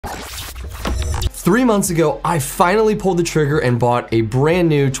3 months ago, I finally pulled the trigger and bought a brand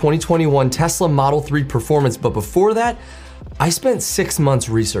new 2021 Tesla Model 3 Performance, but before that, I spent 6 months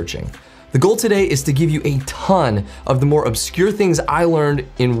researching. The goal today is to give you a ton of the more obscure things I learned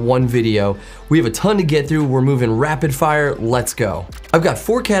in one video. We have a ton to get through. We're moving rapid fire. Let's go. I've got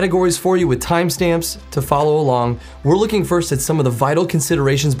 4 categories for you with timestamps to follow along. We're looking first at some of the vital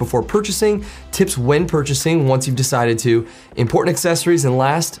considerations before purchasing, tips when purchasing once you've decided to, important accessories, and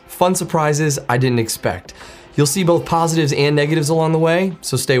last, fun surprises I didn't expect. You'll see both positives and negatives along the way,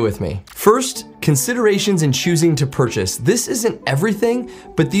 so stay with me. First, considerations in choosing to purchase. This isn't everything,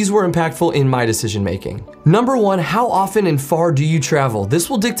 but these were impactful in my decision making. Number 1, how often and far do you travel? This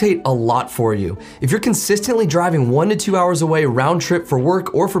will dictate a lot for you. If you're consistently driving 1 to 2 hours away round trip for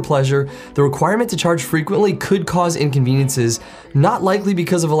work or for pleasure, the requirement to charge frequently could cause inconveniences, not likely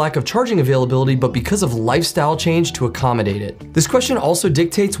because of a lack of charging availability, but because of lifestyle change to accommodate it. This question also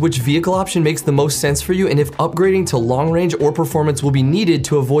dictates which vehicle option makes the most sense for you and if upgrading to long range or performance will be needed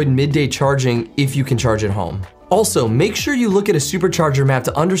to avoid midday charging if you can charge at home. Also, make sure you look at a supercharger map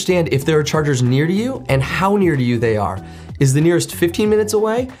to understand if there are chargers near to you and how near to you they are. Is the nearest 15 minutes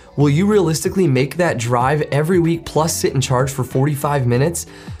away? Will you realistically make that drive every week plus sit and charge for 45 minutes?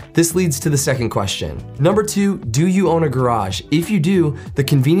 This leads to the second question. Number 2, do you own a garage? If you do, the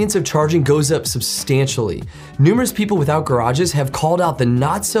convenience of charging goes up substantially. Numerous people without garages have called out the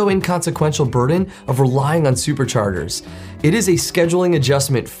not so inconsequential burden of relying on superchargers. It is a scheduling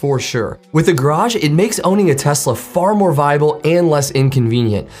adjustment for sure. With a garage, it makes owning a Tesla far more viable and less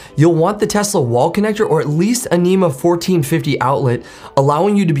inconvenient. You'll want the Tesla wall connector or at least a NEMA 1450 outlet,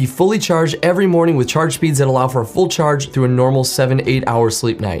 allowing you to be fully charged every morning with charge speeds that allow for a full charge through a normal 7 to 8 hour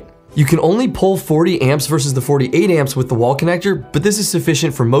sleep night. You can only pull 40 amps versus the 48 amps with the wall connector, but this is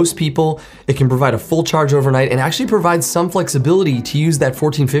sufficient for most people. It can provide a full charge overnight and actually provides some flexibility to use that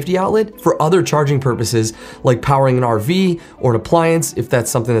 1450 outlet for other charging purposes, like powering an RV or an appliance if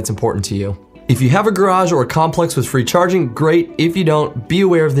that's something that's important to you. If you have a garage or a complex with free charging, great. If you don't, be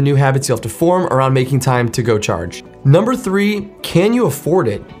aware of the new habits you'll have to form around making time to go charge. Number 3, can you afford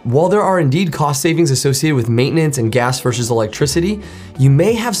it? While there are indeed cost savings associated with maintenance and gas versus electricity, you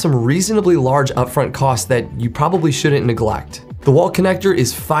may have some reasonably large upfront costs that you probably shouldn't neglect. The wall connector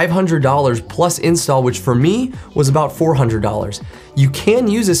is $500 plus install, which for me was about $400. You can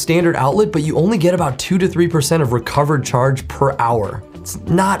use a standard outlet, but you only get about 2 to 3% of recovered charge per hour. It's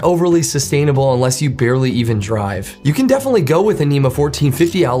not overly sustainable unless you barely even drive. You can definitely go with a NEMA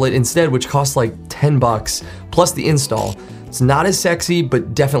 1450 outlet instead, which costs like 10 bucks plus the install. It's not as sexy,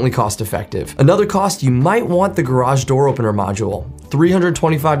 but definitely cost effective. Another cost, you might want the garage door opener module.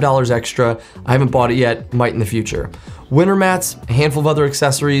 $325 extra. I haven't bought it yet, might in the future. Winter mats, a handful of other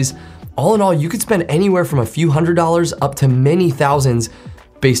accessories. All in all, you could spend anywhere from a few $100s up to many thousands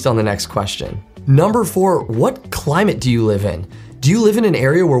based on the next question. Number 4, what climate do you live in? Do you live in an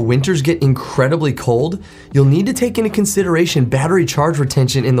area where winters get incredibly cold? You'll need to take into consideration battery charge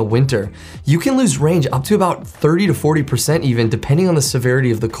retention in the winter. You can lose range up to about 30 to 40% even, depending on the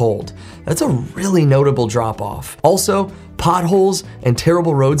severity of the cold. That's a really notable drop off. Also, potholes and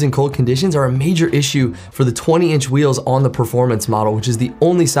terrible roads in cold conditions are a major issue for the 20-inch wheels on the Performance model, which is the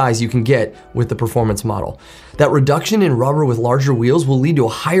only size you can get with the Performance model. That reduction in rubber with larger wheels will lead to a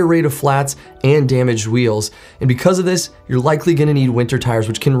higher rate of flats and damaged wheels. And because of this, you're likely gonna need winter tires,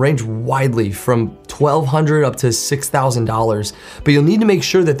 which can range widely from $1,200 up to $6,000. But you'll need to make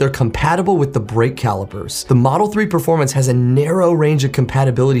sure that they're compatible with the brake calipers. The Model 3 Performance has a narrow range of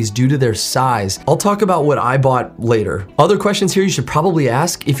compatibilities due to their size. I'll talk about what I bought later. Other questions here you should probably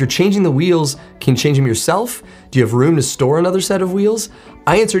ask: if you're changing the wheels, can you change them yourself? Do you have room to store another set of wheels?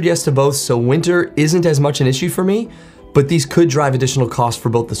 I answered yes to both, so winter isn't as much an issue for me, but these could drive additional costs for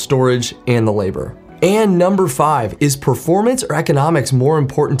both the storage and the labor. And number 5, is performance or economics more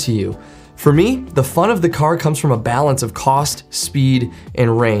important to you? For me, the fun of the car comes from a balance of cost, speed,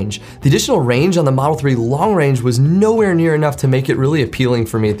 and range. The additional range on the Model 3 long range was nowhere near enough to make it really appealing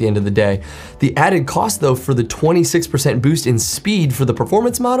for me at the end of the day. The added cost though for the 26% boost in speed for the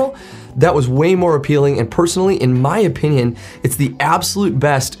Performance model, that was way more appealing, and personally, in my opinion, it's the absolute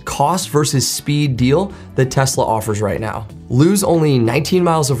best cost versus speed deal that Tesla offers right now. Lose only 19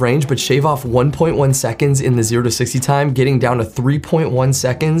 miles of range, but shave off 1.1 seconds in the 0 to 60 time, getting down to 3.1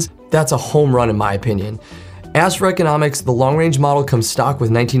 seconds. That's a home run in my opinion. As for economics, the long range model comes stock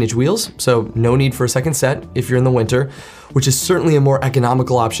with 19-inch wheels, so no need for a second set if you're in the winter, which is certainly a more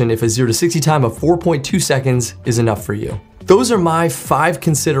economical option if a 0 to 60 time of 4.2 seconds is enough for you. Those are my 5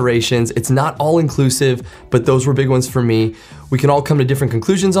 considerations. It's not all inclusive, but those were big ones for me. We can all come to different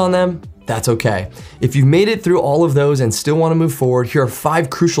conclusions on them. That's okay. If you've made it through all of those and still want to move forward, here are 5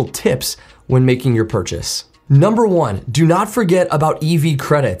 crucial tips when making your purchase. Number 1, do not forget about EV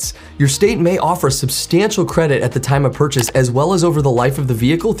credits. Your state may offer substantial credit at the time of purchase as well as over the life of the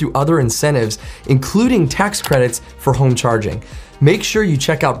vehicle through other incentives, including tax credits for home charging. Make sure you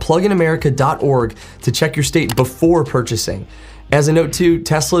check out pluginamerica.org to check your state before purchasing. As a note too,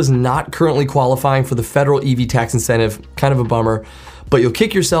 Tesla is not currently qualifying for the federal EV tax incentive, kind of a bummer, but you'll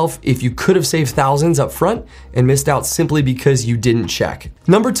kick yourself if you could have saved thousands up front and missed out simply because you didn't check.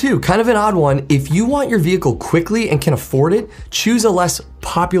 Number 2, kind of an odd one, if you want your vehicle quickly and can afford it, choose a less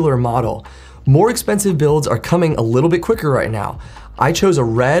popular model. More expensive builds are coming a little bit quicker right now. I chose a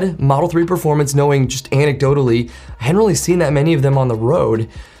red Model 3 Performance knowing just anecdotally, I hadn't really seen that many of them on the road.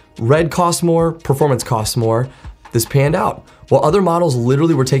 Red costs more, Performance costs more. This panned out. While other models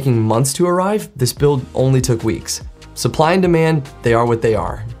literally were taking months to arrive, this build only took weeks. Supply and demand, they are what they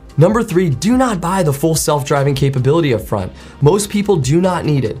are. Number 3, do not buy the full self-driving capability up front. Most people do not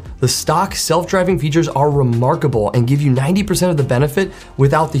need it. The stock self-driving features are remarkable and give you 90% of the benefit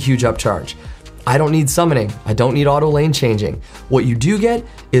without the huge upcharge. I don't need summoning. I don't need auto lane changing. What you do get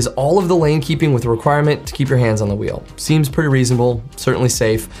is all of the lane keeping with the requirement to keep your hands on the wheel. Seems pretty reasonable, certainly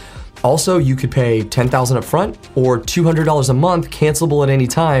safe. Also, you could pay $10,000 up front or $200 a month, cancelable at any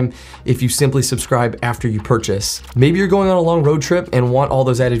time if you simply subscribe after you purchase. Maybe you're going on a long road trip and want all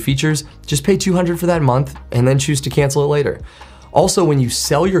those added features, just pay $200 for that month and then choose to cancel it later. Also, when you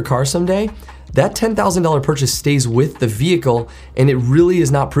sell your car someday, that $10,000 purchase stays with the vehicle and it really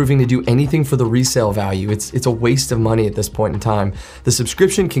is not proving to do anything for the resale value. It's a waste of money at this point in time. The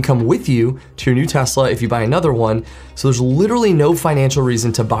subscription can come with you to your new Tesla if you buy another one, so there's literally no financial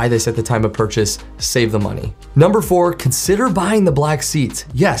reason to buy this at the time of purchase. Save the money. Number 4, consider buying the black seats.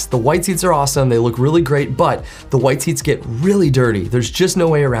 Yes, the white seats are awesome, they look really great, but the white seats get really dirty. There's just no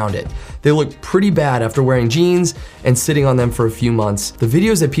way around it. They look pretty bad after wearing jeans and sitting on them for a few months. The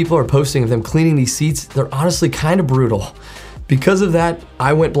videos that people are posting of them cleaning these seats, they're honestly kind of brutal. Because of that,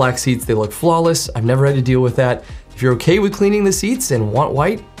 I went black seats. They look flawless. I've never had to deal with that. If you're okay with cleaning the seats and want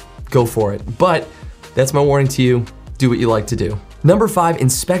white, go for it. But that's my warning to you. Do what you like to do. Number 5,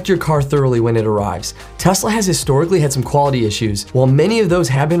 inspect your car thoroughly when it arrives. Tesla has historically had some quality issues. While many of those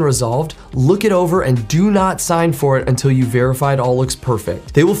have been resolved, look it over and do not sign for it until you verify it all looks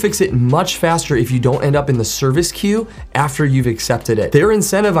perfect. They will fix it much faster if you don't end up in the service queue after you've accepted it. They're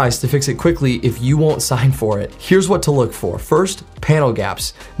incentivized to fix it quickly if you won't sign for it. Here's what to look for. First, panel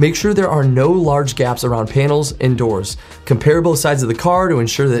gaps. Make sure there are no large gaps around panels and doors. Compare both sides of the car to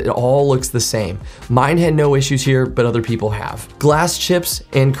ensure that it all looks the same. Mine had no issues here, but other people have. Glass chips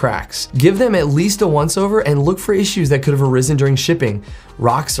and cracks. Give them at least a once-over and look for issues that could have arisen during shipping.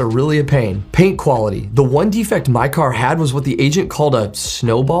 Rocks are really a pain. Paint quality. The one defect my car had was what the agent called a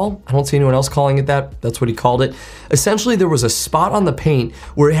snowball. I don't see anyone else calling it that. That's what he called it. Essentially, there was a spot on the paint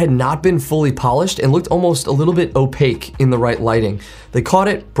where it had not been fully polished and looked almost a little bit opaque in the right lighting. They caught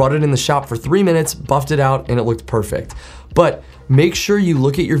it, brought it in the shop for 3 minutes, buffed it out, and it looked perfect. But make sure you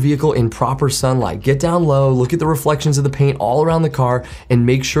look at your vehicle in proper sunlight. Get down low, look at the reflections of the paint all around the car, and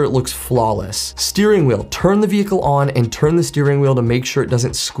make sure it looks flawless. Steering wheel. Turn the vehicle on and turn the steering wheel to make sure it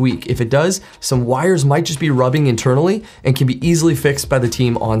doesn't squeak. If it does, some wires might just be rubbing internally and can be easily fixed by the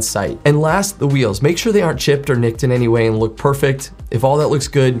team on site. And last, the wheels. Make sure they aren't chipped or nicked in any way and look perfect. If all that looks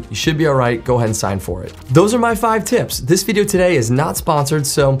good, you should be all right. Go ahead and sign for it. Those are my 5 tips. This video today is not sponsored,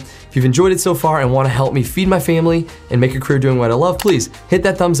 so if you've enjoyed it so far and want to help me feed my family and make a career doing what I love, please hit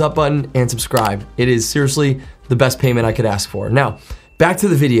that thumbs up button and subscribe. It is seriously the best payment I could ask for. Now, back to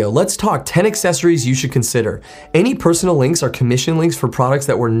the video. Let's talk 10 accessories you should consider. Any personal links are commission links for products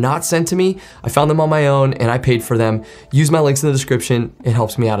that were not sent to me. I found them on my own and I paid for them. Use my links in the description. It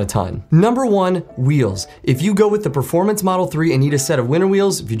helps me out a ton. Number 1, wheels. If you go with the Performance Model 3 and need a set of winter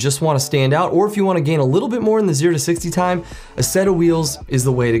wheels, if you just want to stand out, or if you want to gain a little bit more in the 0 to 60 time, a set of wheels is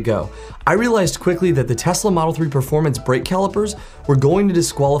the way to go. I realized quickly that the Tesla Model 3 Performance brake calipers were going to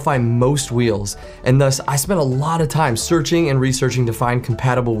disqualify most wheels, and thus I spent a lot of time searching and researching to find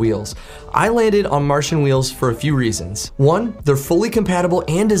compatible wheels. I landed on Martian wheels for a few reasons. 1, they're fully compatible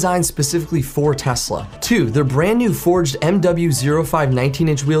and designed specifically for Tesla. 2, their brand new forged MW05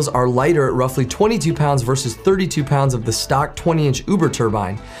 19-inch wheels are lighter at roughly 22 pounds versus 32 pounds of the stock 20-inch Uber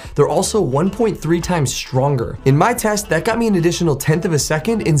turbine. They're also 1.3 times stronger. In my test, that got me an additional 1/10 of a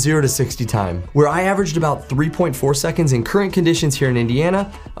second in 0 to 60 time. Where I averaged about 3.4 seconds in current conditions here in Indiana,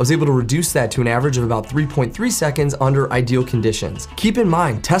 I was able to reduce that to an average of about 3.3 seconds under ideal conditions. Keep in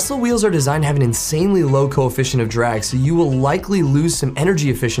mind, Tesla wheels are designed to have an insanely low coefficient of drag, so you will likely lose some energy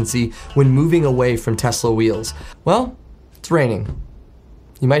efficiency when moving away from Tesla wheels. Well, it's raining.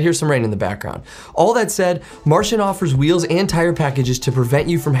 You might hear some rain in the background. All that said, Martian offers wheels and tire packages to prevent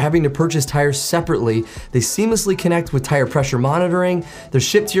you from having to purchase tires separately. They seamlessly connect with tire pressure monitoring. They're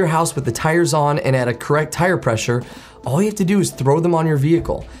shipped to your house with the tires on and at a correct tire pressure. All you have to do is throw them on your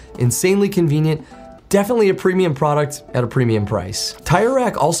vehicle. Insanely convenient. Definitely a premium product at a premium price. Tire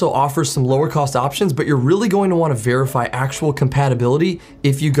Rack also offers some lower cost options, but you're really going to want to verify actual compatibility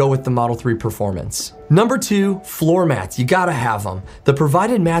if you go with the Model 3 Performance. Number 2, floor mats. You gotta have them. The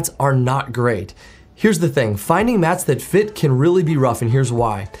provided mats are not great. Here's the thing, finding mats that fit can really be rough, and here's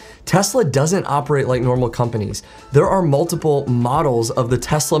why. Tesla doesn't operate like normal companies. There are multiple models of the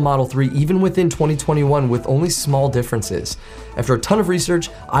Tesla Model 3 even within 2021 with only small differences. After a ton of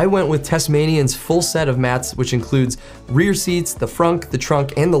research, I went with Tesmanian's full set of mats, which includes rear seats, the front, the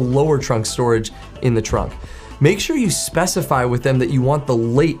trunk, and the lower trunk storage in the trunk. Make sure you specify with them that you want the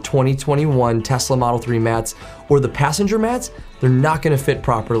late 2021 Tesla Model 3 mats or the passenger mats. They're not gonna fit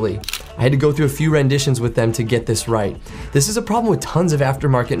properly. I had to go through a few renditions with them to get this right. This is a problem with tons of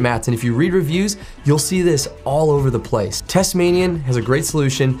aftermarket mats, and if you read reviews, you'll see this all over the place. Tesmanian has a great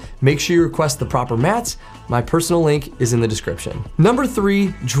solution. Make sure you request the proper mats. My personal link is in the description. Number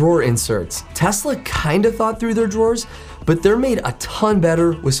 3, drawer inserts. Tesla kinda thought through their drawers, but they're made a ton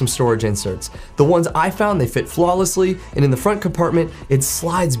better with some storage inserts. The ones I found, they fit flawlessly, and in the front compartment, it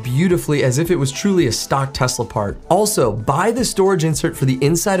slides beautifully as if it was truly a stock Tesla part. Also, buy the storage insert for the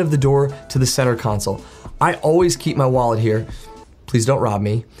inside of the door to the center console. I always keep my wallet here. Please don't rob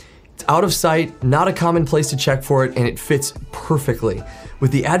me. It's out of sight, not a common place to check for it, and it fits perfectly.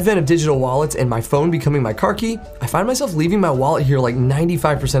 With the advent of digital wallets and my phone becoming my car key, I find myself leaving my wallet here like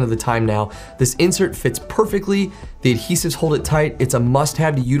 95% of the time now. This insert fits perfectly, the adhesives hold it tight, it's a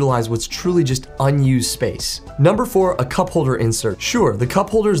must-have to utilize what's truly just unused space. Number 4, a cup holder insert. Sure, the cup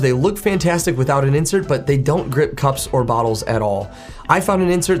holders, they look fantastic without an insert, but they don't grip cups or bottles at all. I found an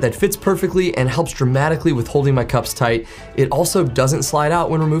insert that fits perfectly and helps dramatically with holding my cups tight. It also doesn't slide out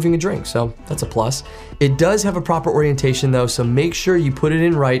when removing a drink, so that's a plus. It does have a proper orientation though, so make sure you put it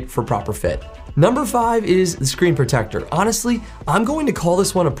in right for proper fit. Number 5 is the screen protector. Honestly, I'm going to call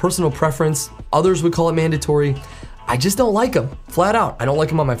this one a personal preference. Others would call it mandatory. I just don't like them, flat out. I don't like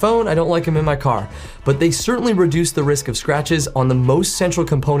them on my phone, I don't like them in my car. But they certainly reduce the risk of scratches on the most central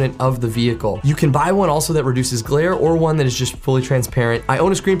component of the vehicle. You can buy one also that reduces glare or one that is just fully transparent. I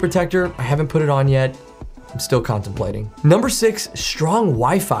own a screen protector, I haven't put it on yet. I'm still contemplating. Number 6, strong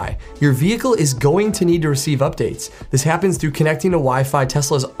Wi-Fi. Your vehicle is going to need to receive updates. This happens through connecting to Wi-Fi.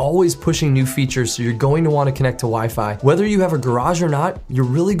 Tesla is always pushing new features, so you're going to want to connect to Wi-Fi. Whether you have a garage or not, you're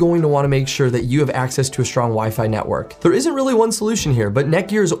really going to want to make sure that you have access to a strong Wi-Fi network. There isn't really one solution here, but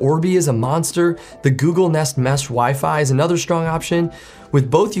Netgear's Orbi is a monster. The Google Nest Mesh Wi-Fi is another strong option. With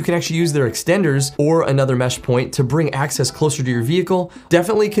both, you can actually use their extenders or another mesh point to bring access closer to your vehicle.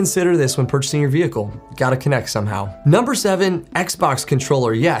 Definitely consider this when purchasing your vehicle. Gotta connect somehow. Number 7, Xbox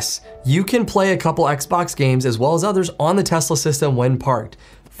controller. Yes, you can play a couple Xbox games as well as others on the Tesla system when parked.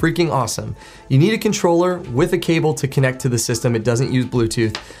 Freaking awesome. You need a controller with a cable to connect to the system. It doesn't use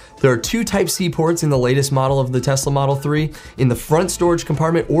Bluetooth. There are 2 Type-C ports in the latest model of the Tesla Model 3 in the front storage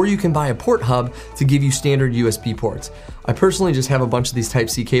compartment, or you can buy a port hub to give you standard USB ports. I personally just have a bunch of these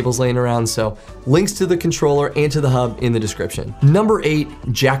Type-C cables laying around, so links to the controller and to the hub in the description. Number 8,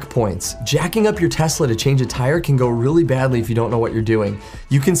 jack points. Jacking up your Tesla to change a tire can go really badly if you don't know what you're doing.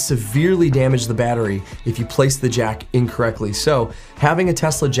 You can severely damage the battery if you place the jack incorrectly. So having a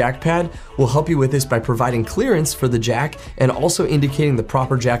Tesla jack pad will help you with this by providing clearance for the jack and also indicating the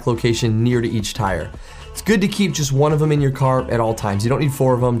proper jack location near to each tire. It's good to keep just one of them in your car at all times. You don't need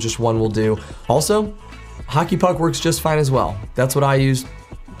 4 of them, just one will do. Also, hockey puck works just fine as well. That's what I use.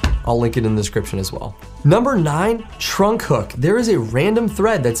 I'll link it in the description as well. Number 9, trunk hook. There is a random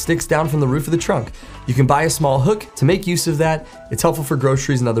thread that sticks down from the roof of the trunk. You can buy a small hook to make use of that. It's helpful for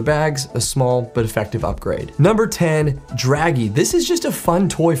groceries and other bags, a small but effective upgrade. Number 10, Draggy. This is just a fun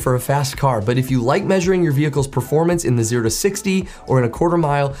toy for a fast car, but if you like measuring your vehicle's performance in the 0 to 60 or in a quarter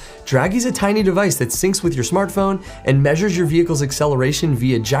mile, Draggy's a tiny device that syncs with your smartphone and measures your vehicle's acceleration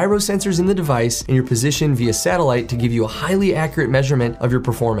via gyro sensors in the device and your position via satellite to give you a highly accurate measurement of your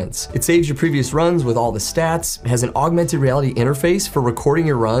performance. It saves your previous runs with all the stats, has an augmented reality interface for recording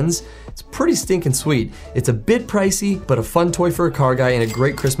your runs. It's pretty stinking sweet. It's a bit pricey, but a fun toy for a car guy and a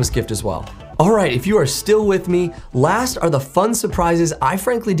great Christmas gift as well. All right, if you are still with me, last are the fun surprises I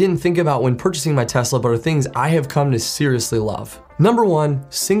frankly didn't think about when purchasing my Tesla, but are things I have come to seriously love. Number 1,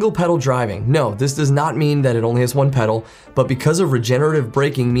 single pedal driving. No, this does not mean that it only has one pedal, but because of regenerative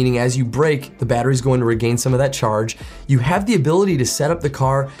braking, meaning as you brake, the battery's going to regain some of that charge, you have the ability to set up the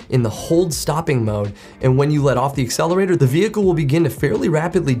car in the hold stopping mode, and when you let off the accelerator, the vehicle will begin to fairly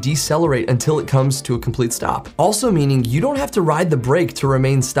rapidly decelerate until it comes to a complete stop. Also meaning you don't have to ride the brake to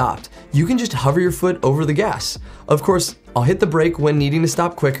remain stopped. You can just hover your foot over the gas. Of course, I'll hit the brake when needing to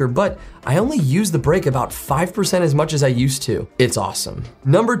stop quicker, but I only use the brake about 5% as much as I used to. It's awesome.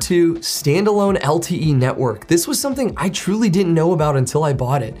 Number 2, standalone LTE network. This was something I truly didn't know about until I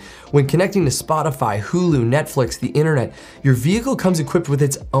bought it. When connecting to Spotify, Hulu, Netflix, the internet, your vehicle comes equipped with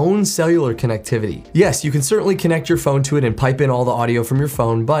its own cellular connectivity. Yes, you can certainly connect your phone to it and pipe in all the audio from your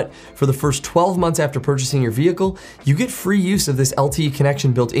phone, but for the first 12 months after purchasing your vehicle, you get free use of this LTE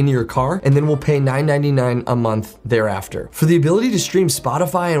connection built into your car, and then we'll pay $9.99 a month thereafter. For the ability to stream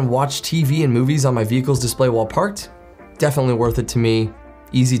Spotify and watch TV and movies on my vehicle's display while parked, definitely worth it to me.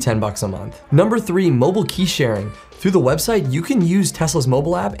 Easy 10 bucks a month. Number 3, mobile key sharing. Through the website, you can use Tesla's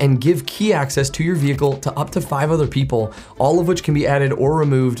mobile app and give key access to your vehicle to up to 5 other people, all of which can be added or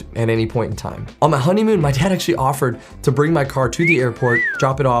removed at any point in time. On my honeymoon, my dad actually offered to bring my car to the airport,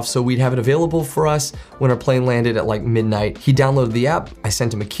 drop it off so we'd have it available for us when our plane landed at like midnight. He downloaded the app, I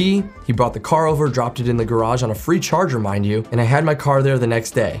sent him a key, he brought the car over, dropped it in the garage on a free charger, mind you, and I had my car there the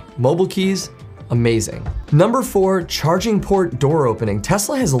next day. Mobile keys, amazing. Number 4, charging port door opening.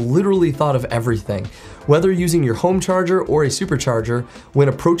 Tesla has literally thought of everything. Whether using your home charger or a supercharger, when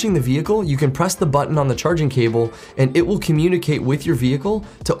approaching the vehicle, you can press the button on the charging cable and it will communicate with your vehicle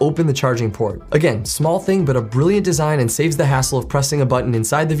to open the charging port. Again, small thing, but a brilliant design and saves the hassle of pressing a button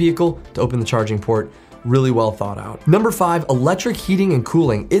inside the vehicle to open the charging port. Really well thought out. Number 5, electric heating and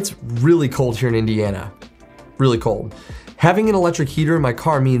cooling. It's really cold here in Indiana. Really cold. Having an electric heater in my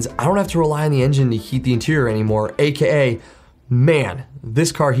car means I don't have to rely on the engine to heat the interior anymore, AKA, man,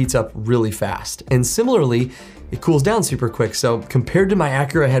 this car heats up really fast. And similarly, it cools down super quick. So compared to my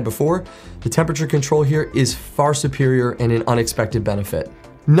Acura I had before, the temperature control here is far superior and an unexpected benefit.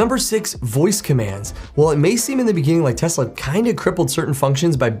 Number 6, voice commands. While it may seem in the beginning like Tesla kind of crippled certain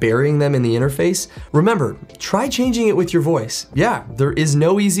functions by burying them in the interface, remember, try changing it with your voice. Yeah, there is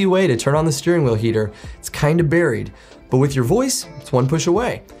no easy way to turn on the steering wheel heater. It's kind of buried. But with your voice, it's one push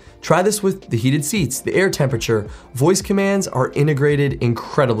away. Try this with the heated seats, the air temperature. Voice commands are integrated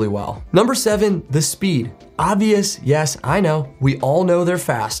incredibly well. Number 7, the speed. Obvious, yes, I know. We all know they're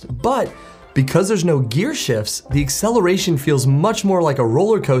fast, but because there's no gear shifts, the acceleration feels much more like a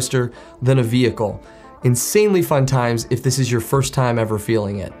roller coaster than a vehicle. Insanely fun times if this is your first time ever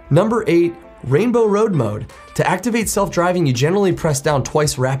feeling it. Number 8, Rainbow Road Mode. To activate self-driving, you generally press down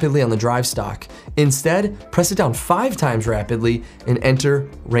twice rapidly on the drive stalk. Instead, press it down 5 times rapidly and enter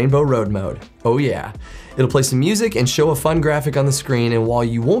Rainbow Road Mode. Oh yeah. It'll play some music and show a fun graphic on the screen, and while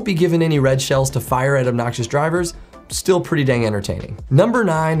you won't be given any red shells to fire at obnoxious drivers, still pretty dang entertaining. Number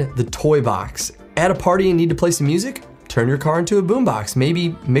 9, the toy box. At a party and need to play some music? Turn your car into a boombox.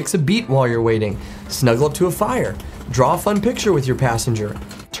 Maybe mix a beat while you're waiting. Snuggle up to a fire. Draw a fun picture with your passenger.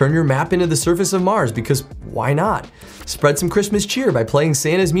 Turn your map into the surface of Mars, because why not? Spread some Christmas cheer by playing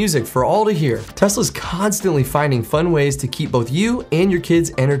Santa's music for all to hear. Tesla's constantly finding fun ways to keep both you and your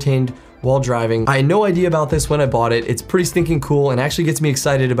kids entertained while driving. I had no idea about this when I bought it. It's pretty stinking cool and actually gets me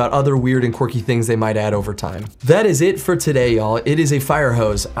excited about other weird and quirky things they might add over time. That is it for today, y'all. It is a fire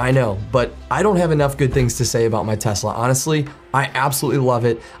hose, I know, but I don't have enough good things to say about my Tesla. Honestly, I absolutely love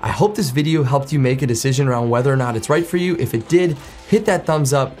it. I hope this video helped you make a decision around whether or not it's right for you. If it did, hit that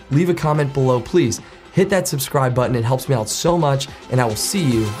thumbs up, leave a comment below, please. Hit that subscribe button, it helps me out so much, and I will see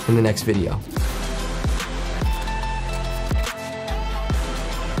you in the next video.